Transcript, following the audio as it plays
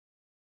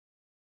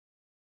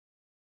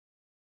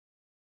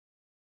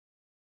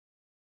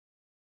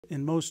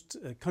in most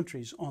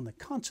countries on the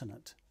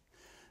continent,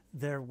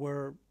 there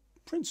were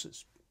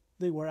princes.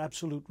 They were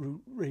absolute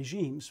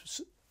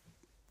regimes.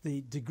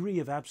 The degree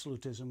of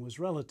absolutism was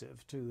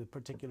relative to the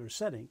particular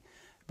setting.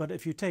 But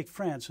if you take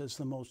France as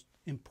the most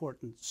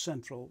important,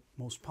 central,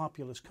 most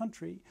populous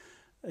country,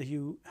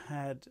 you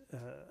had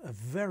a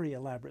very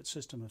elaborate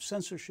system of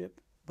censorship.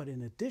 But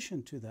in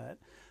addition to that,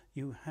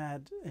 you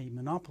had a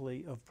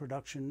monopoly of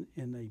production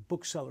in a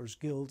booksellers'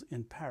 guild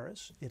in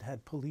Paris. It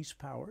had police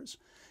powers.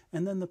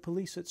 And then the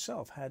police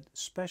itself had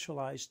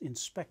specialized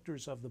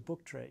inspectors of the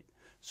book trade.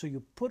 So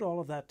you put all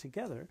of that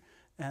together,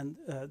 and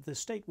the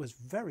state was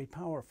very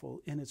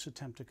powerful in its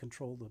attempt to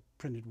control the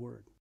printed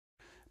word.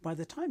 By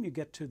the time you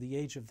get to the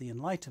age of the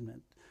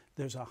Enlightenment,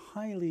 there's a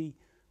highly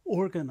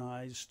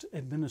organized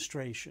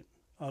administration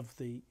of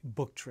the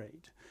book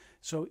trade.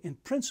 So in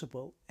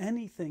principle,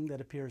 anything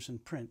that appears in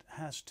print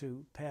has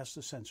to pass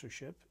the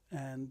censorship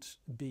and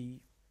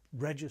be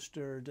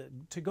registered,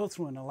 to go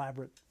through an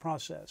elaborate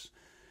process.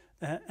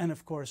 And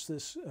of course,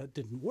 this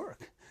didn't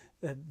work.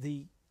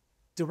 The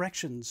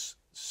directions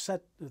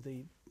set,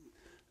 the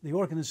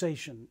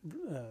organization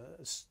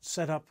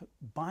set up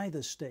by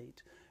the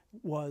state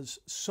was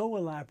so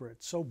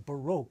elaborate, so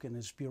baroque in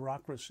its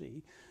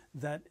bureaucracy,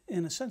 that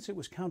in a sense it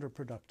was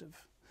counterproductive.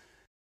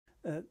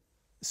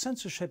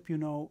 Censorship, you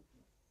know,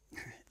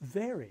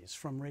 varies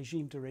from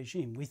regime to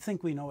regime. We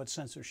think we know what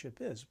censorship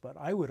is, but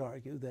I would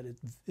argue that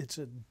it's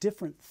a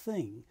different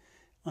thing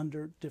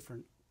under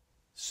different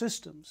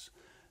systems.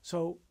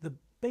 So the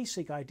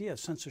basic idea of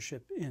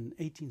censorship in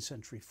 18th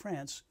century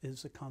France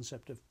is the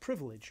concept of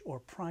privilege or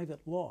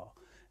private law.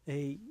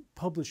 A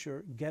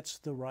publisher gets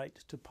the right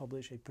to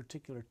publish a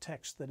particular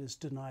text that is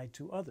denied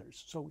to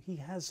others. So he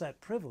has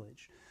that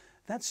privilege.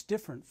 That's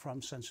different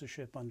from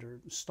censorship under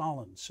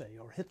Stalin, say,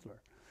 or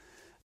Hitler.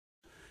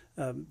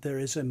 There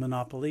is a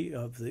monopoly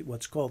of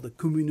what's called the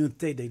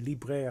Communauté des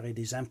libraires et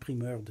des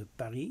imprimeurs de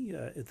Paris,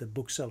 the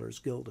Booksellers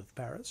Guild of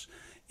Paris.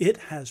 It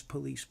has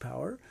police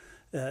power.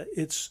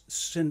 Its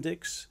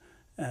syndics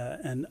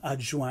and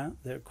adjoints,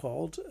 they're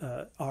called,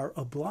 are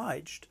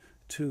obliged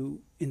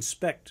to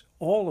inspect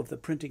all of the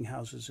printing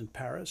houses in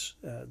Paris.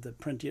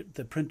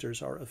 The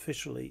printers are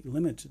officially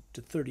limited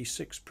to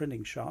 36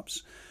 printing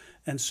shops.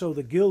 And so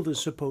the guild is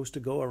supposed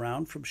to go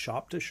around from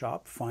shop to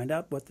shop, find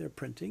out what they're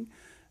printing,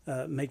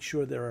 make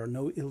sure there are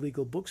no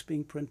illegal books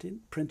being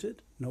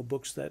printed, no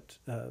books that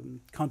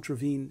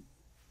contravene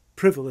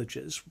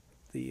privileges,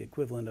 the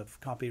equivalent of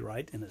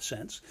copyright in a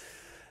sense,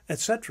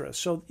 etc.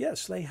 So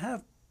yes, they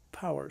have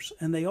powers,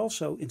 and they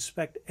also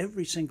inspect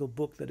every single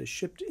book that is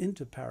shipped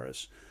into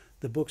Paris.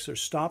 The books are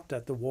stopped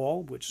at the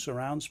wall which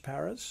surrounds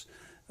Paris,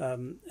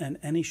 and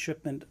any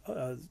shipment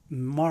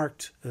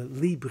marked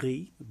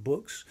Libri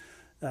books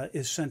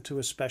is sent to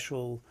a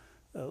special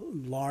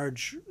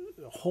large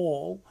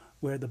hall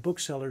where the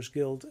Booksellers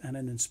Guild and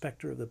an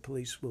inspector of the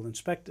police will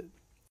inspect it.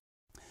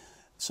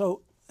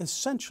 So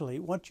essentially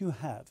what you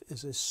have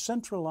is a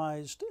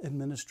centralized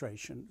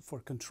administration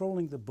for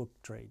controlling the book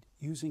trade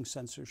using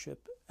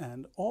censorship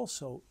and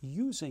also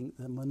using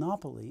the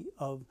monopoly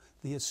of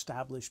the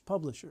established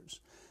publishers.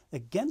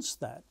 Against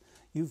that,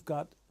 you've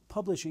got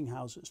publishing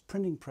houses,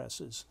 printing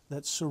presses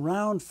that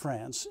surround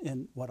France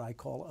in what I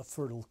call a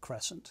fertile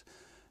crescent.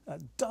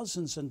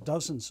 Dozens and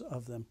dozens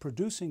of them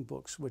producing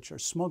books which are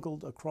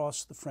smuggled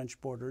across the French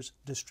borders,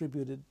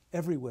 distributed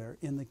everywhere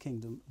in the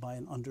kingdom by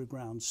an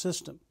underground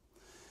system.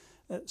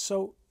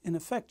 So in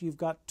effect, you've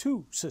got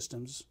two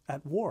systems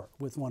at war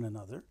with one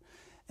another,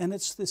 and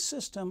it's the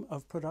system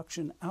of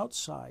production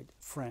outside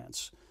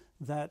France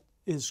that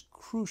is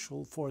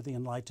crucial for the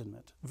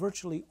Enlightenment.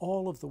 Virtually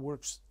all of the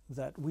works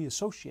that we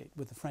associate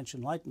with the French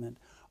Enlightenment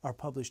are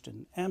published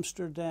in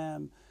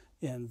Amsterdam,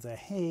 in The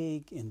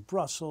Hague, in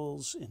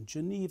Brussels, in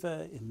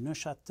Geneva, in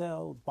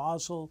Neuchatel,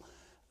 Basel.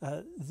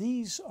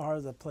 These are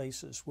the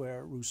places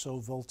where Rousseau,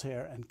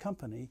 Voltaire, and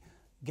company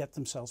get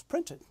themselves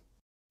printed.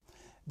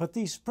 But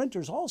these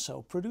printers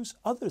also produce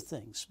other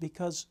things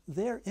because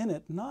they're in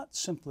it not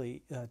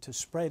simply to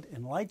spread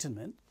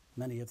enlightenment.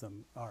 Many of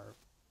them are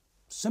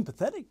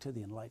sympathetic to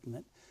the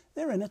Enlightenment.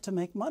 They're in it to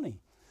make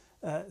money.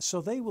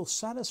 So they will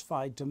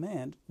satisfy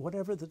demand,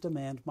 whatever the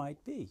demand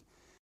might be.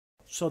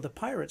 So the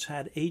pirates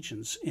had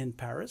agents in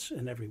Paris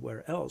and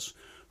everywhere else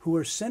who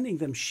are sending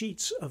them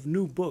sheets of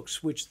new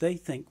books which they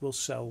think will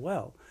sell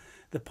well.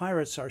 The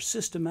pirates are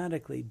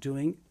systematically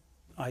doing,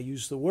 I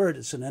use the word,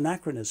 it's an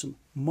anachronism,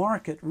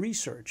 market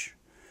research.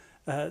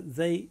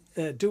 They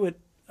do it,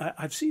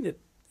 I've seen it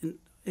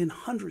in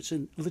hundreds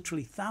and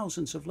literally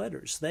thousands of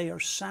letters. They are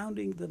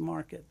sounding the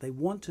market. They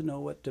want to know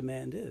what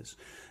demand is.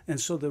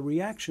 And so the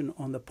reaction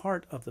on the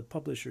part of the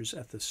publishers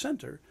at the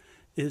center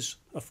is,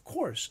 of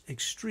course,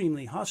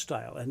 extremely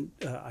hostile. And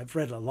I've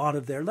read a lot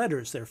of their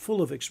letters. They're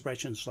full of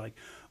expressions like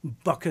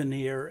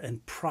buccaneer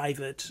and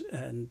private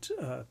and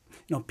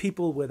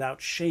people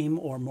without shame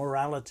or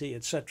morality,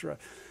 etc.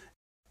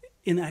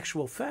 In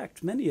actual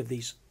fact, many of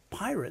these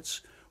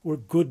pirates were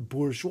good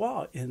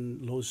bourgeois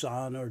in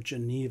Lausanne or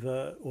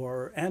Geneva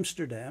or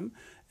Amsterdam,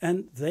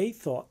 and they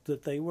thought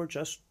that they were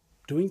just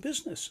doing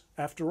business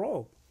after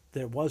all.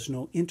 there was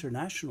no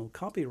international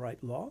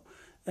copyright law,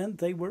 and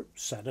they were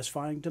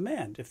satisfying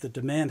demand. If the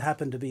demand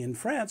happened to be in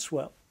France,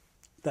 well,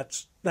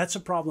 that's a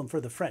problem for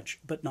the French,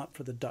 but not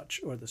for the Dutch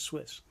or the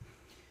Swiss.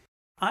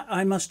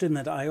 I must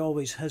admit, I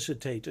always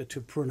hesitate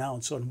to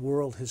pronounce on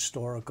world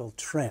historical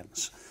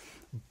trends,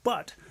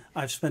 but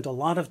I've spent a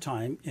lot of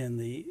time in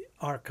the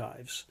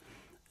archives,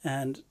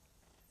 and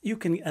you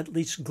can at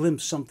least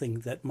glimpse something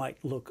that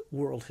might look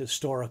world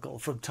historical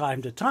from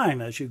time to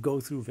time as you go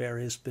through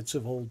various bits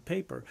of old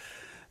paper.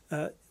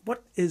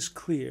 What is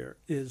clear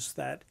is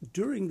that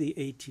during the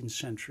 18th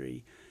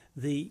century,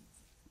 the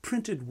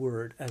printed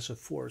word as a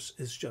force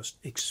is just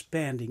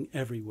expanding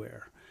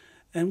everywhere.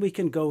 And we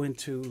can go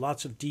into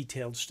lots of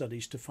detailed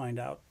studies to find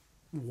out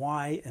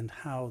why and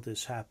how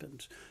this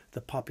happened.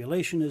 The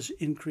population is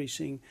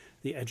increasing,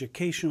 the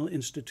educational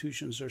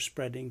institutions are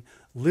spreading,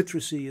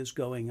 literacy is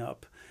going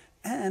up,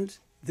 and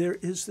there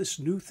is this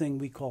new thing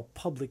we call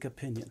public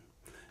opinion.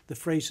 The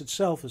phrase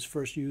itself is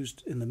first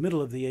used in the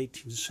middle of the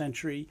 18th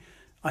century.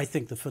 I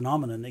think the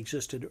phenomenon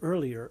existed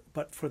earlier,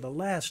 but for the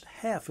last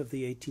half of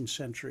the 18th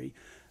century,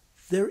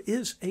 there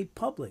is a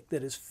public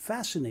that is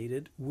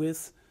fascinated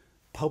with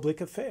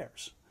public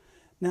affairs.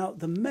 Now,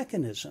 the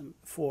mechanism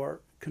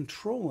for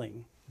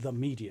controlling the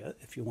media,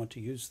 if you want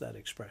to use that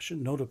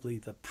expression, notably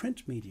the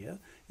print media,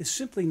 is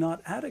simply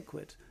not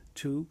adequate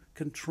to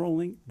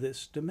controlling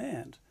this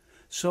demand.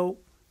 So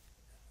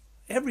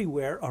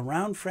everywhere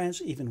around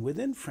France, even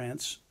within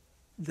France,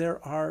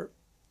 there are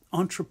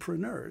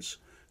entrepreneurs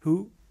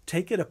who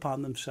take it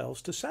upon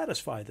themselves to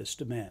satisfy this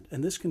demand.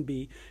 And this can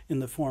be in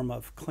the form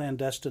of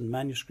clandestine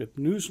manuscript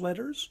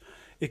newsletters.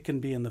 It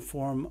can be in the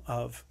form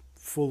of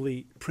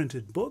fully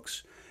printed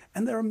books.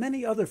 And there are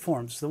many other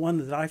forms. The one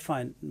that I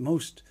find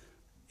most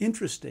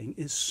interesting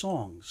is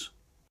songs.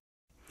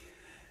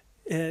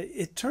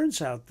 It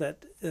turns out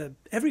that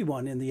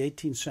everyone in the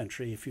 18th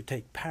century, if you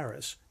take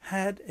Paris,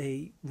 had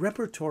a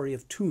repertory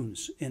of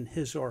tunes in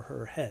his or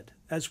her head,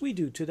 as we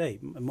do today.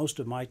 Most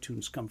of my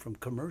tunes come from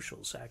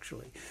commercials,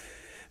 actually.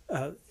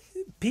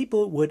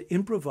 People would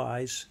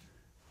improvise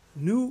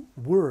new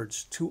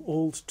words to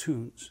old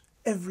tunes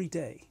every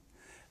day.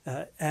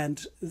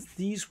 And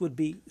these would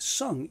be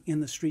sung in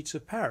the streets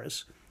of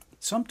Paris,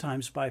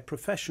 sometimes by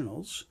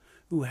professionals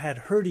who had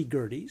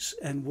hurdy-gurdies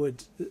and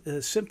would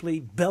simply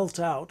belt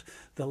out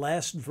the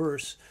last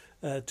verse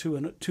to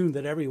a tune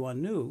that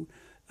everyone knew.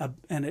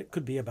 And it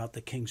could be about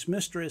the king's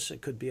mistress.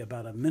 It could be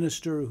about a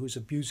minister who's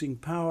abusing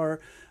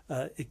power.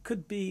 It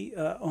could be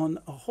on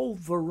a whole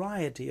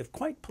variety of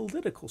quite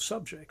political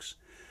subjects.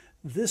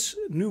 This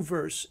new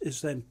verse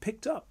is then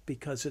picked up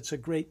because it's a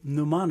great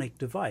mnemonic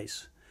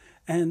device.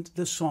 And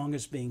the song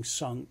is being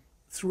sung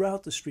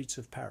throughout the streets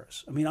of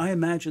Paris. I mean, I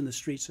imagine the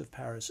streets of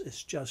Paris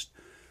is just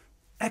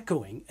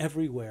echoing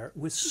everywhere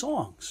with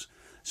songs.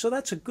 So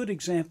that's a good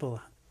example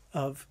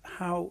of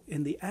how,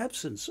 in the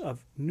absence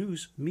of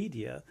news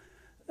media,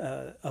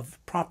 of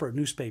proper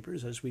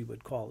newspapers, as we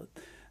would call it,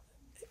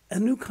 a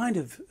new kind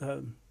of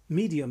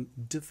medium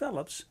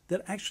develops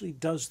that actually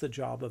does the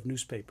job of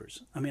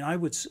newspapers. I mean,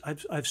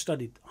 I've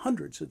studied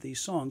hundreds of these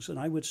songs, and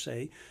I would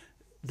say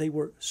they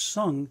were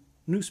sung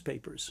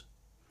newspapers.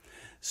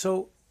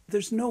 So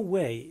there's no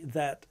way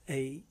that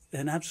an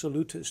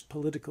absolutist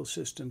political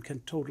system can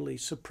totally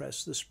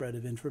suppress the spread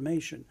of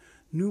information.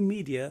 New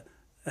media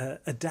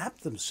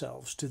adapt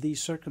themselves to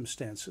these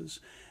circumstances,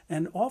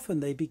 and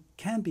often they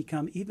can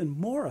become even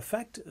more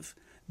effective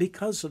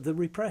because of the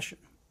repression.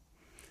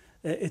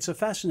 It's a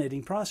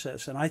fascinating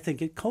process, and I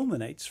think it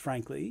culminates,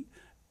 frankly,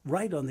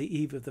 right on the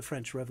eve of the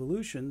French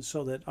Revolution,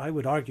 so that I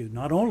would argue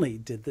not only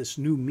did this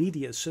new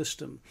media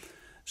system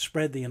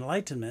spread the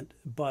Enlightenment,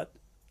 but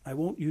I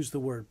won't use the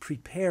word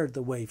prepared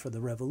the way for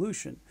the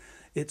revolution.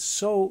 It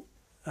so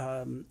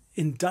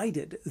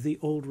indicted the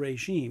old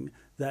regime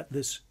that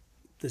this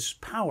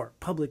power,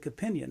 public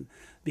opinion,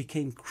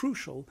 became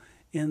crucial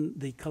in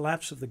the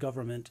collapse of the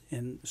government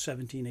in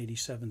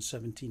 1787,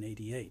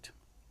 1788.